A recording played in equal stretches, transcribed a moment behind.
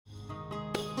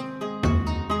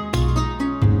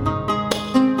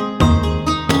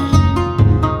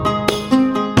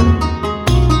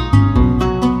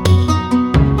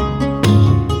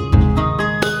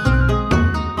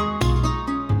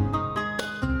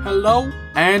Hello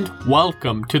and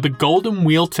welcome to the Golden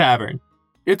Wheel Tavern.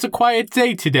 It's a quiet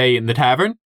day today in the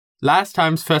tavern. Last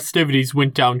time's festivities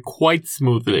went down quite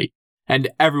smoothly, and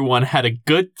everyone had a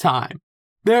good time.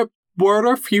 There were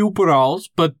a few brawls,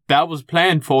 but that was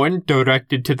planned for and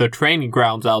directed to the training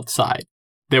grounds outside.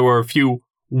 There were a few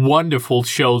wonderful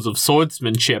shows of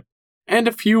swordsmanship, and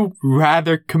a few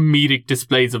rather comedic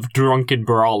displays of drunken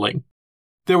brawling.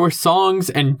 There were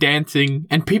songs and dancing,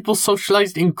 and people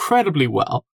socialized incredibly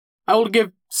well. I will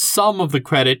give some of the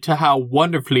credit to how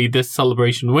wonderfully this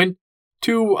celebration went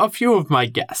to a few of my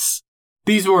guests.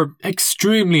 These were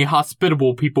extremely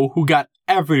hospitable people who got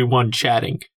everyone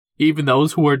chatting, even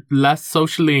those who were less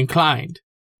socially inclined.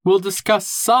 We'll discuss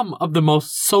some of the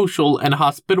most social and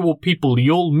hospitable people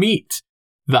you'll meet,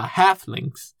 the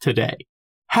Halflings, today.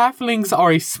 Halflings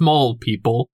are a small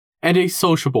people and a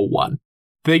sociable one.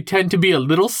 They tend to be a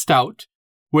little stout,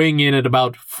 weighing in at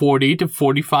about 40 to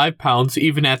 45 pounds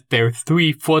even at their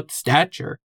 3-foot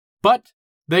stature. But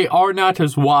they are not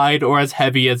as wide or as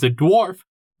heavy as a dwarf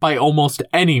by almost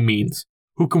any means,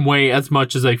 who can weigh as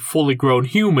much as a fully grown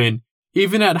human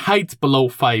even at heights below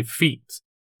 5 feet.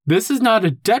 This is not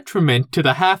a detriment to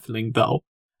the halfling though,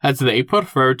 as they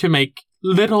prefer to make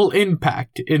little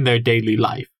impact in their daily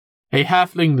life. A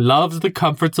halfling loves the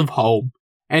comforts of home,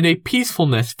 and a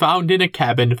peacefulness found in a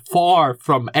cabin far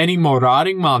from any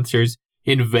marauding monsters,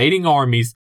 invading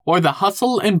armies, or the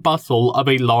hustle and bustle of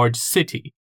a large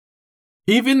city.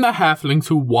 Even the halflings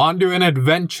who wander and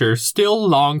adventure still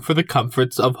long for the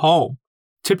comforts of home,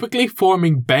 typically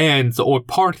forming bands or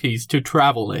parties to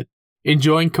travel in,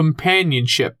 enjoying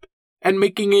companionship, and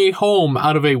making a home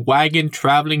out of a wagon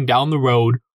traveling down the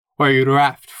road or a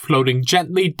raft floating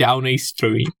gently down a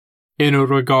stream. In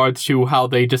regards to how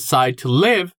they decide to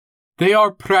live, they are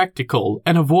practical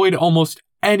and avoid almost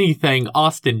anything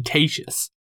ostentatious.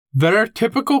 Their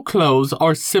typical clothes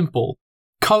are simple,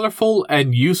 colorful,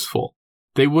 and useful.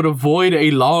 They would avoid a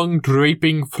long,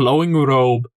 draping, flowing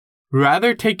robe,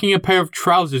 rather taking a pair of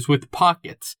trousers with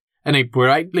pockets and a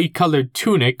brightly colored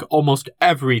tunic almost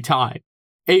every time.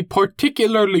 A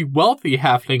particularly wealthy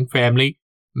halfling family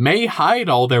may hide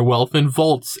all their wealth in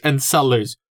vaults and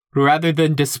cellars, rather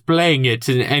than displaying it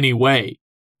in any way.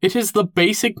 It is the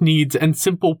basic needs and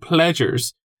simple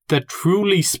pleasures that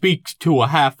truly speak to a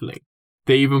halfling.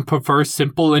 They even prefer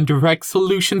simple and direct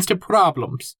solutions to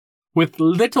problems, with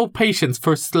little patience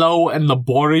for slow and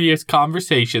laborious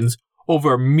conversations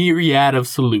over a myriad of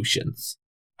solutions.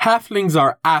 Halflings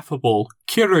are affable,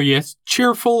 curious,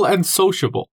 cheerful, and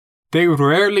sociable. They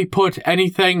rarely put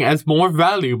anything as more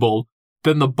valuable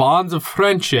than the bonds of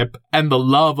friendship and the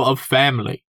love of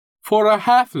family. For a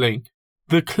halfling,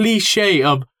 the cliché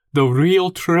of the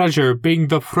real treasure being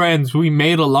the friends we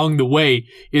made along the way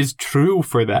is true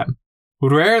for them.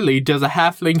 Rarely does a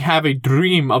halfling have a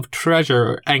dream of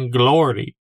treasure and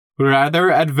glory,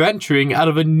 rather adventuring out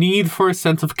of a need for a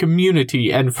sense of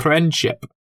community and friendship,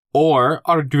 or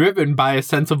are driven by a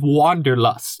sense of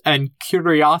wanderlust and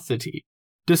curiosity,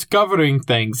 discovering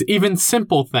things, even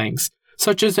simple things,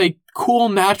 such as a cool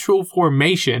natural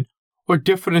formation or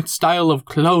different style of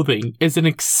clothing is an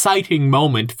exciting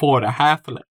moment for a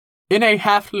halfling. In a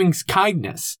halfling's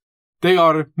kindness, they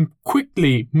are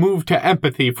quickly moved to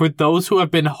empathy for those who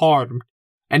have been harmed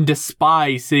and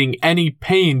despise seeing any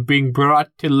pain being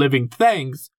brought to living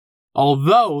things,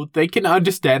 although they can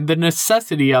understand the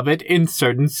necessity of it in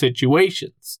certain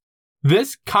situations.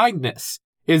 This kindness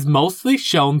is mostly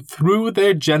shown through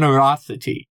their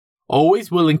generosity,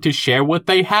 always willing to share what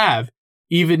they have,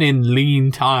 even in lean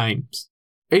times.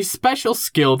 A special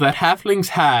skill that halflings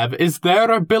have is their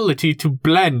ability to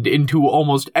blend into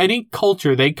almost any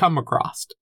culture they come across.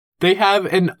 They have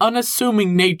an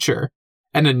unassuming nature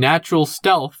and a natural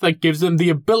stealth that gives them the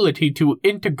ability to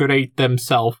integrate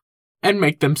themselves and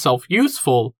make themselves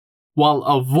useful while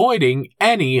avoiding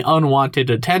any unwanted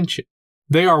attention.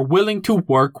 They are willing to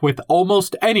work with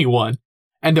almost anyone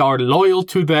and are loyal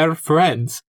to their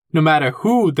friends, no matter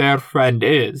who their friend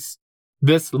is.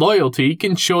 This loyalty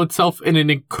can show itself in an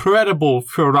incredible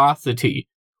ferocity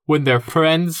when their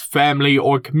friends, family,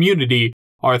 or community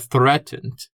are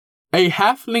threatened. A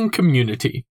halfling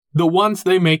community, the ones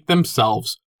they make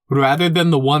themselves, rather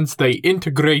than the ones they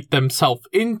integrate themselves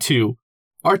into,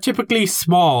 are typically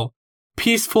small,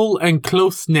 peaceful, and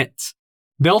close-knit.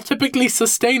 They'll typically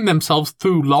sustain themselves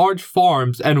through large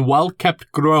farms and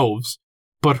well-kept groves,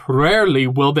 but rarely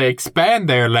will they expand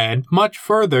their land much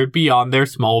further beyond their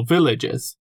small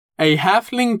villages. A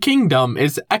halfling kingdom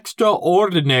is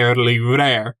extraordinarily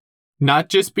rare, not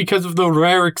just because of the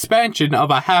rare expansion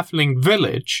of a halfling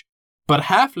village, but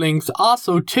halflings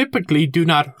also typically do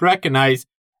not recognize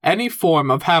any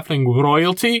form of halfling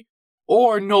royalty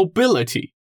or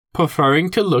nobility, preferring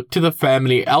to look to the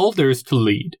family elders to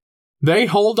lead. They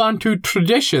hold on to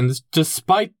traditions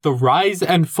despite the rise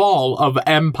and fall of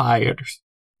empires.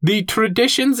 The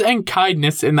traditions and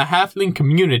kindness in the halfling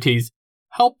communities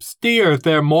help steer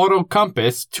their moral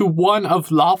compass to one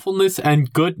of lawfulness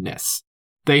and goodness.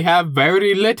 They have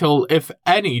very little, if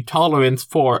any, tolerance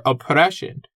for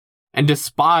oppression, and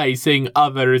despise seeing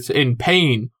others in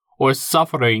pain or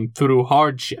suffering through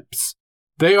hardships.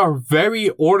 They are very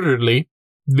orderly,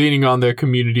 leaning on their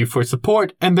community for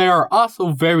support, and they are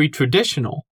also very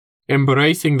traditional,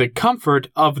 embracing the comfort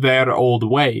of their old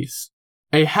ways.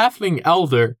 A halfling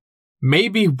elder may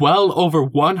be well over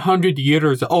 100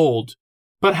 years old,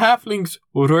 but halflings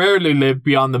rarely live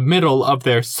beyond the middle of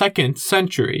their 2nd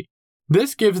century.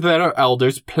 This gives their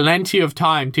elders plenty of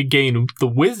time to gain the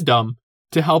wisdom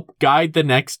to help guide the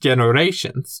next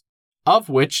generations, of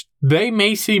which they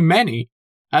may see many,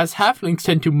 as halflings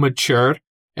tend to mature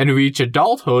and reach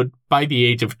adulthood by the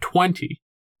age of 20.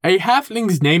 A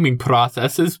halfling's naming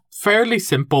process is fairly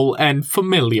simple and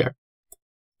familiar.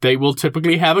 They will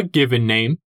typically have a given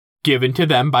name, given to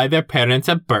them by their parents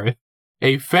at birth,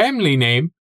 a family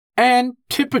name, and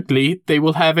typically they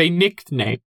will have a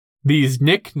nickname. These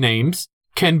nicknames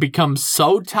can become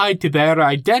so tied to their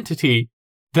identity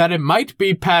that it might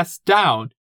be passed down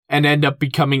and end up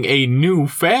becoming a new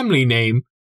family name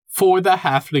for the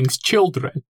halfling's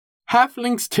children.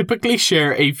 Halflings typically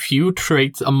share a few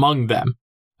traits among them,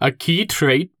 a key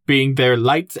trait being their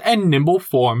light and nimble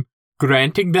form,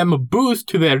 granting them a boost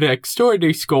to their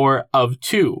dexterity score of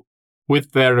 2.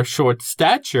 With their short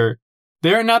stature,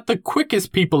 they are not the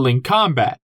quickest people in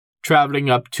combat, traveling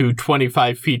up to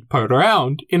 25 feet per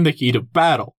round in the heat of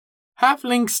battle.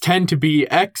 Halflings tend to be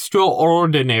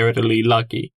extraordinarily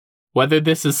lucky, whether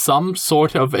this is some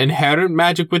sort of inherent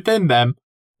magic within them,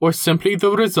 or simply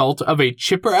the result of a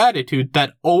chipper attitude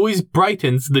that always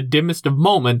brightens the dimmest of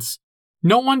moments.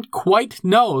 No one quite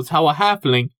knows how a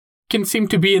halfling can seem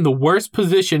to be in the worst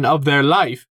position of their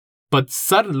life, but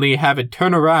suddenly have it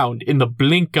turn around in the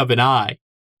blink of an eye.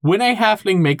 When a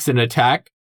halfling makes an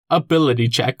attack, ability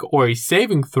check, or a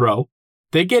saving throw,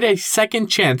 they get a second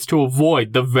chance to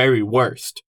avoid the very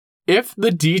worst. If the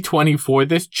d20 for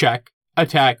this check,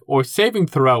 attack, or saving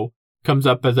throw comes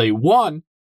up as a 1,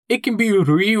 it can be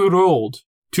re-rolled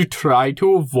to try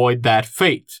to avoid that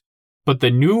fate, but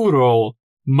the new roll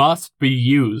must be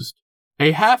used.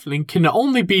 A halfling can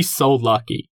only be so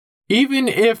lucky. Even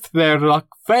if their luck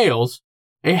fails,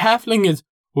 a halfling is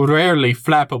rarely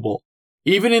flappable,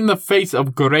 even in the face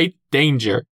of great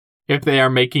danger. If they are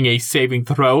making a saving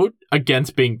throw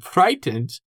against being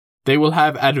frightened, they will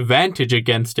have advantage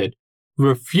against it,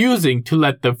 refusing to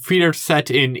let the fear set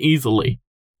in easily.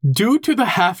 Due to the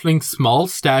halfling's small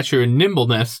stature and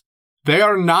nimbleness, they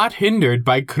are not hindered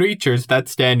by creatures that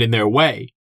stand in their way.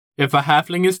 If a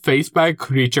halfling is faced by a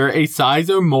creature a size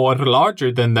or more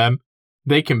larger than them,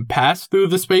 they can pass through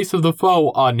the space of the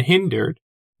foe unhindered.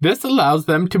 This allows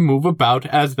them to move about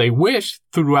as they wish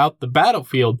throughout the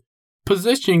battlefield,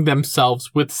 positioning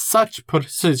themselves with such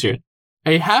precision.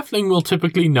 A halfling will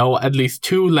typically know at least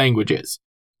 2 languages,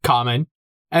 Common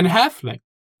and Halfling.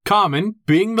 Common,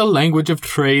 being the language of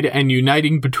trade and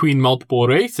uniting between multiple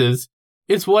races,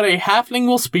 is what a halfling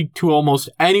will speak to almost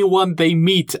anyone they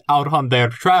meet out on their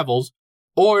travels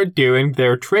or during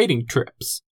their trading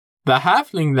trips. The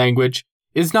halfling language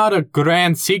is not a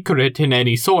grand secret in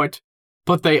any sort,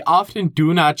 but they often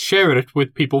do not share it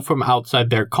with people from outside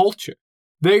their culture.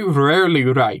 They rarely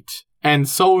write, and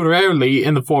so rarely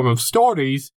in the form of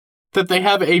stories, that they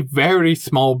have a very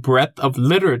small breadth of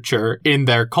literature in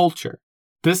their culture.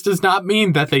 This does not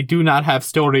mean that they do not have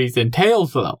stories and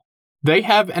tales, though. They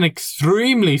have an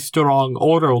extremely strong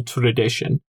oral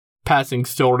tradition, passing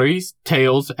stories,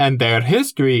 tales, and their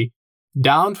history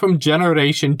down from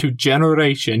generation to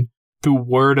generation through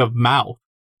word of mouth.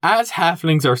 As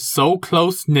halflings are so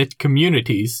close-knit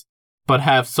communities, but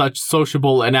have such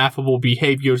sociable and affable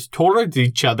behaviors towards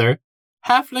each other,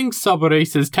 halfling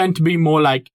subraces tend to be more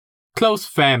like close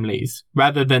families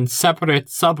rather than separate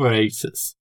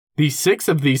subraces. The 6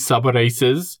 of these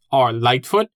subraces are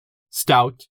Lightfoot,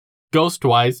 Stout,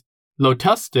 Ghostwise,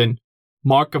 Lotustan,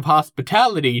 Mark of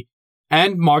Hospitality,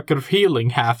 and Mark of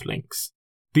Healing halflings.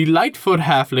 The Lightfoot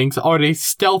halflings are a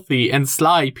stealthy and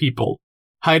sly people,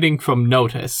 hiding from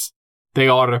notice. They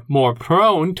are more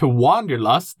prone to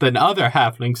wanderlust than other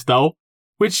halflings, though,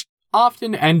 which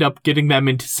often end up getting them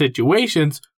into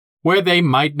situations where they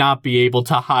might not be able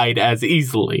to hide as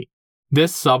easily.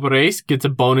 This subrace gets a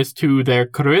bonus to their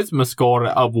charisma score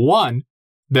of 1,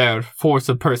 their force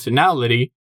of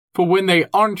personality, for when they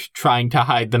aren't trying to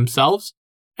hide themselves,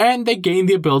 and they gain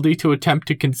the ability to attempt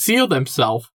to conceal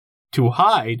themselves, to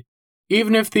hide,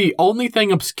 even if the only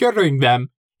thing obscuring them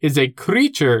is a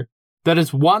creature that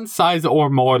is one size or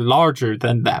more larger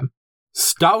than them.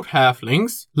 Stout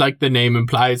halflings, like the name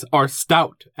implies, are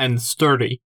stout and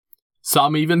sturdy.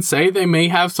 Some even say they may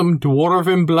have some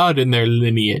dwarven blood in their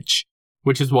lineage,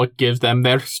 which is what gives them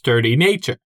their sturdy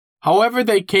nature. However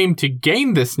they came to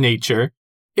gain this nature,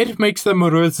 it makes them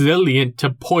resilient to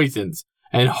poisons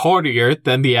and hardier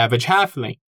than the average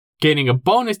halfling, gaining a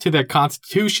bonus to their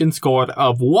constitution score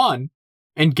of 1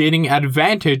 and gaining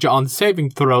advantage on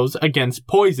saving throws against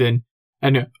poison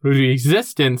and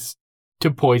resistance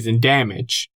to poison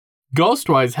damage.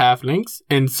 Ghostwise halflings,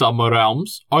 in some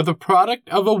realms, are the product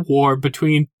of a war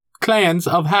between clans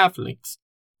of halflings,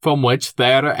 from which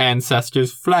their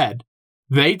ancestors fled.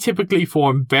 They typically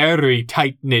form very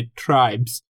tight-knit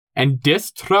tribes and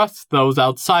distrust those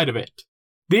outside of it.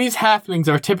 These halflings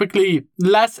are typically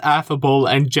less affable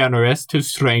and generous to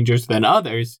strangers than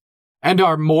others, and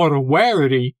are more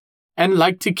wary and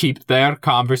like to keep their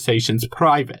conversations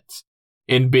private.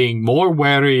 In being more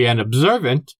wary and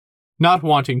observant, not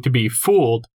wanting to be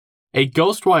fooled, a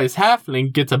ghostwise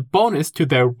halfling gets a bonus to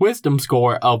their wisdom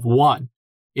score of 1.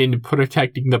 In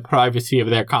protecting the privacy of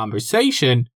their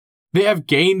conversation, they have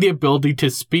gained the ability to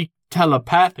speak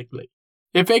telepathically.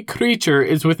 If a creature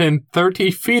is within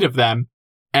 30 feet of them,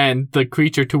 and the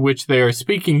creature to which they are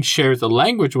speaking shares a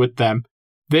language with them,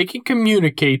 they can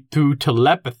communicate through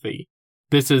telepathy.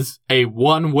 This is a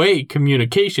one-way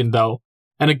communication though,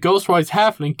 and a ghostwise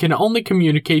halfling can only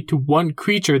communicate to one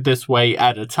creature this way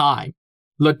at a time.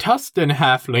 Latustan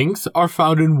halflings are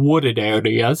found in wooded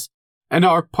areas, and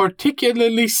are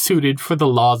particularly suited for the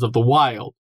laws of the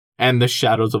wild, and the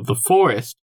shadows of the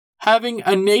forest, having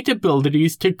innate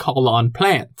abilities to call on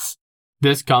plants.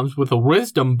 This comes with a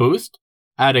wisdom boost,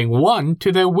 adding 1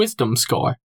 to their wisdom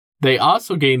score. They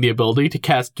also gain the ability to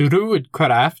cast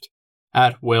Druidcraft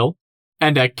at will,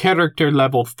 and at character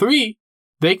level 3,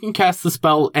 they can cast the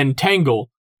spell Entangle,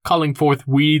 calling forth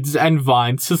weeds and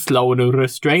vines to slow and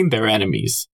restrain their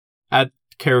enemies. At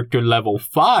character level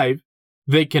 5,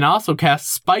 they can also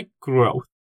cast Spike Growth,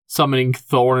 summoning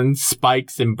thorns,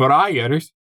 spikes, and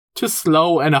briars to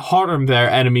slow and harm their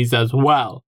enemies as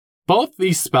well. Both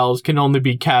these spells can only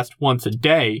be cast once a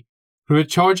day,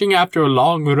 recharging after a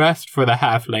long rest for the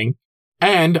halfling,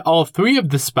 and all 3 of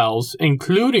the spells,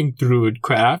 including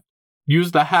Druidcraft,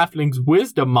 use the halfling's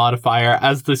wisdom modifier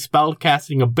as the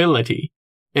spell-casting ability,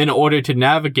 in order to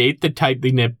navigate the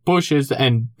tightly knit bushes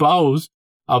and boughs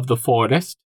of the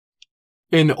forest.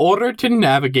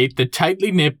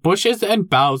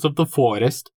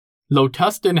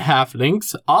 Lotustan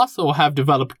halflings also have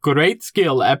developed great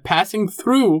skill at passing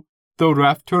through the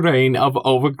rough terrain of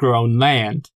overgrown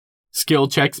land. Skill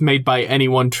checks made by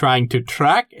anyone trying to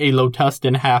track a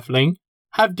Lotustan halfling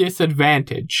have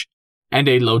disadvantage, and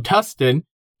a Lotustan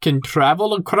can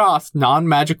travel across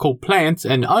non-magical plants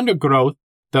and undergrowth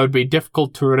that would be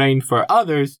difficult terrain for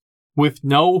others with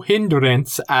no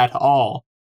hindrance at all.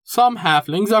 Some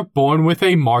halflings are born with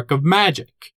a mark of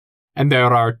magic, and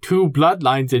there are 2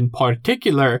 bloodlines in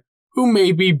particular who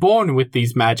may be born with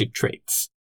these magic traits.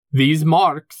 These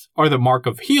marks are the mark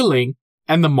of healing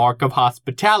and the mark of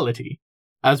hospitality.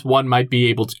 As one might be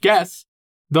able to guess,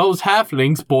 those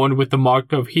halflings born with the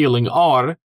mark of healing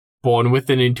are born with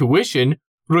an intuition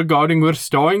regarding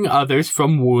restoring others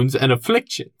from wounds and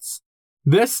afflictions.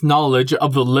 This knowledge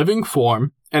of the living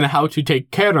form and how to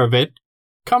take care of it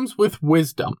comes with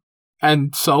wisdom,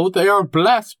 and so they are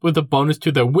blessed with a bonus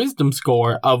to their wisdom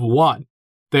score of 1.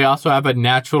 They also have a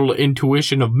natural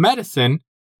intuition of medicine,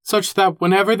 such that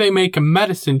whenever they make a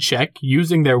medicine check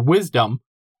using their wisdom,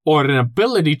 or an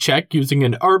ability check using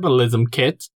an herbalism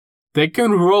kit, they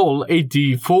can roll a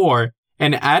d4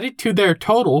 and add it to their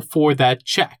total for that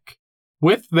check.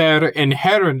 With their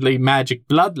inherently magic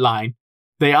bloodline,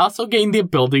 they also gain the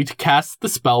ability to cast the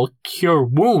spell Cure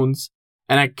Wounds,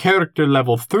 and at character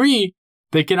level 3,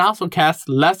 they can also cast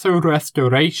Lesser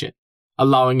Restoration,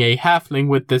 allowing a halfling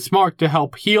with this mark to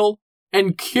help heal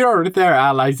and cure their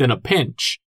allies in a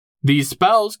pinch. These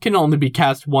spells can only be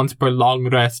cast once per long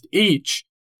rest each,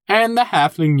 and the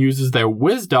halfling uses their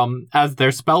wisdom as their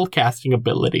spellcasting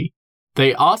ability.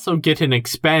 They also get an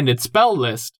expanded spell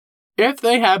list if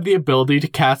they have the ability to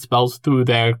cast spells through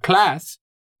their class,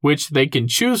 which they can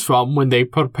choose from when they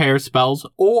prepare spells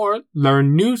or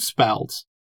learn new spells.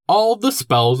 All the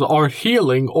spells are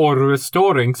healing or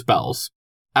restoring spells,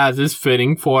 as is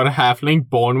fitting for a halfling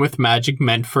born with magic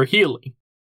meant for healing.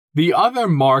 The other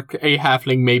mark a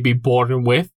halfling may be born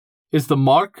with is the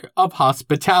mark of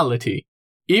hospitality.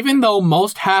 Even though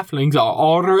most halflings are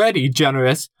already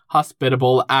generous,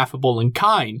 hospitable, affable, and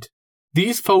kind,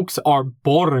 these folks are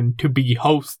born to be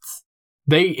hosts.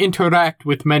 They interact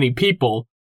with many people,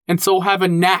 and so have a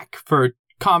knack for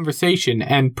conversation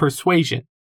and persuasion,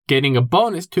 getting a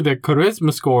bonus to their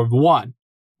charisma score of 1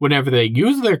 whenever they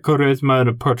use their charisma in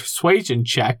a persuasion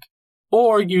check,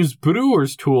 or use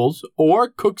brewer's tools or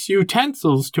cook's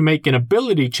utensils to make an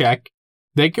ability check.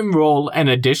 They can roll an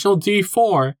additional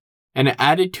d4 and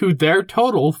add it to their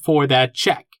total for that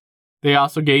check. They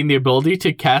also gain the ability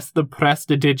to cast the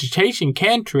Prestidigitation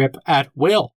cantrip at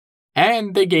will,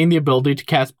 and they gain the ability to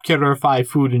cast Purify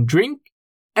Food and Drink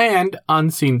and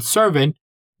Unseen Servant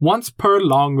once per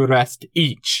long rest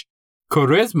each.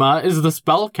 Charisma is the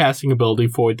spellcasting ability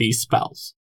for these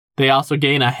spells. They also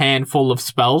gain a handful of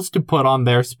spells to put on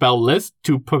their spell list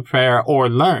to prepare or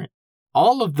learn.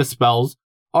 All of the spells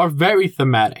are very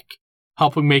thematic,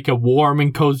 helping make a warm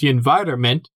and cozy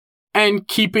environment and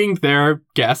keeping their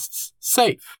guests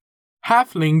safe.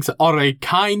 Halflings are a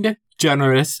kind,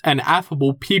 generous, and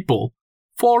affable people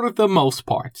for the most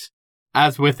part.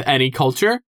 As with any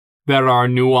culture, there are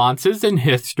nuances and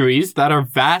histories that are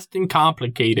vast and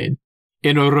complicated.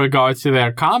 In regards to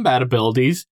their combat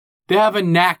abilities, they have a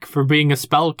knack for being a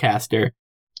spellcaster,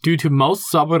 due to most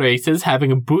sub-races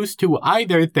having a boost to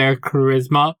either their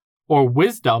charisma or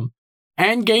wisdom,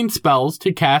 and gain spells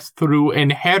to cast through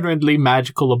inherently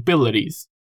magical abilities.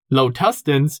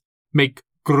 Lotustans make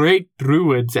great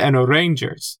druids and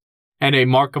rangers, and a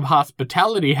mark of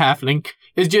hospitality halfling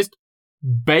is just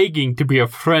begging to be a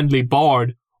friendly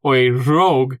bard or a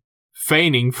rogue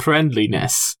feigning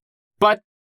friendliness. But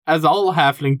as all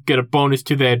halflings get a bonus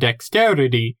to their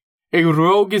dexterity, a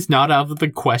rogue is not out of the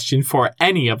question for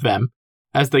any of them,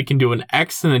 as they can do an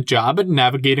excellent job at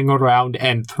navigating around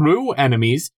and through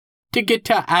enemies to get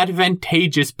to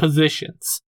advantageous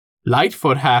positions.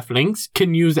 Lightfoot halflings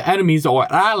can use enemies or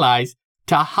allies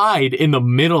to hide in the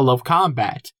middle of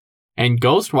combat, and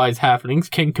Ghostwise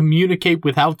halflings can communicate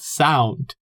without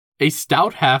sound. A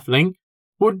stout halfling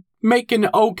would make an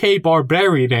okay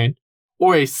barbarian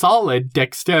or a solid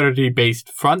dexterity-based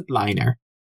frontliner.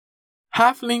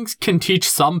 Halflings can teach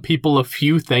some people a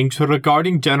few things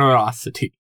regarding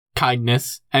generosity,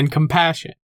 kindness, and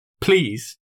compassion.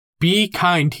 Please, be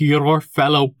kind to your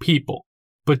fellow people,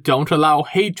 but don't allow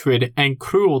hatred and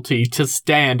cruelty to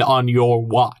stand on your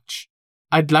watch.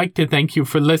 I'd like to thank you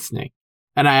for listening,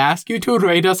 and I ask you to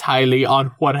rate us highly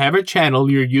on whatever channel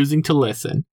you're using to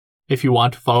listen. If you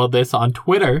want to follow this on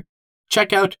Twitter,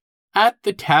 check out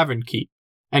 @TheTavernKeep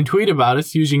and tweet about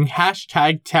us using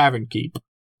 #TavernKeep.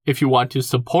 If you want to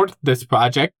support this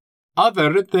project,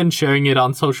 other than sharing it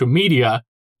on social media,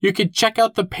 you can check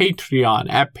out the Patreon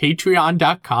at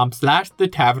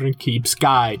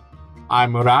patreon.com/TheTavernKeepsGuide.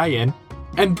 I'm Ryan,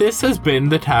 and this has been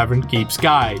The Tavern Keeps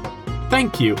Guide.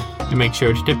 Thank you, and make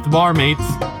sure to tip the barmaids.